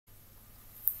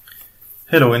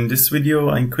Hello, in this video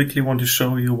I quickly want to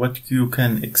show you what you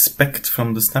can expect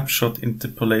from the Snapshot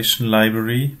Interpolation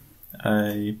Library.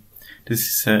 This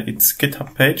is its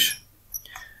GitHub page,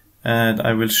 and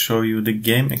I will show you the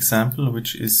game example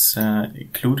which is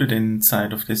included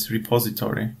inside of this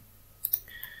repository.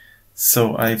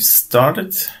 So I've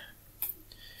started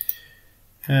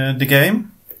the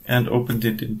game and opened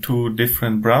it in two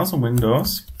different browser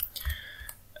windows.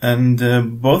 And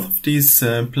both of these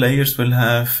players will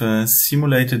have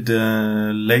simulated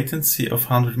latency of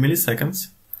 100 milliseconds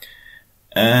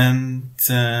and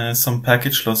some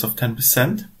package loss of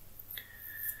 10%.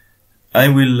 I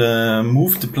will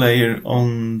move the player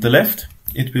on the left.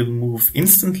 It will move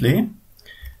instantly,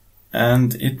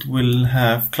 and it will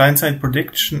have client-side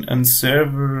prediction and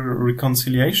server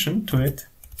reconciliation to it.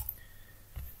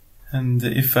 And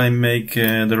if I make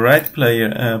the right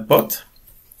player a bot,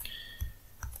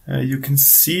 you can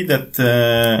see that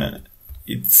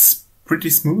it's pretty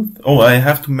smooth. Oh, I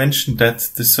have to mention that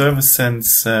the server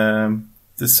sends the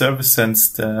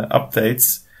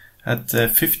updates at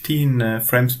 15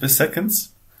 frames per second,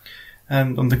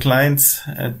 and on the clients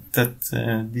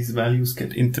these values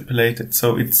get interpolated.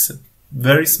 So it's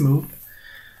very smooth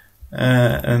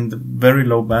and very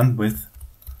low bandwidth.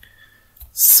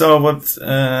 So what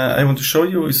I want to show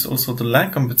you is also the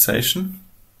lag compensation.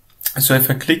 So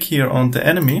if I click here on the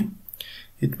enemy,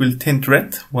 it will tint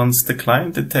red once the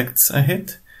client detects a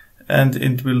hit, and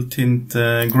it will tint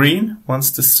green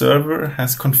once the server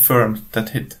has confirmed that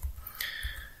hit.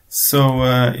 So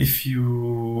if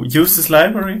you use this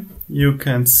library, you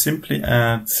can simply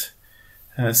add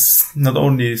not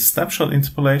only snapshot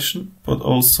interpolation, but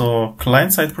also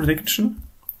client-side prediction,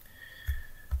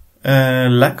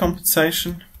 lag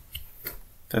compensation,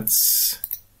 that's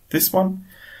this one,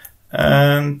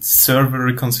 and server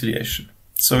reconciliation.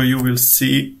 So you will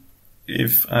see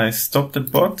if I stop the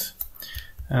bot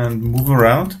and move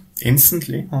around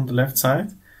instantly on the left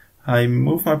side, I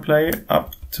move my player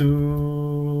up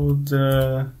to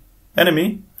the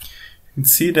enemy, you can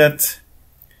see that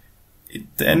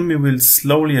the enemy will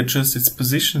slowly adjust its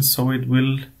position, so it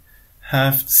will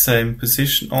have the same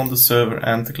position on the server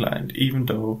and the client, even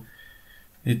though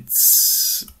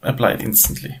it's applied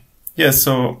instantly. Yeah,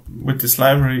 so with this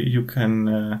library you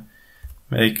can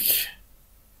make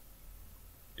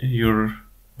your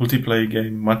multiplayer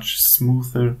game much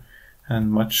smoother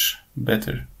and much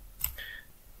better.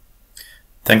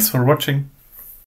 Thanks for watching.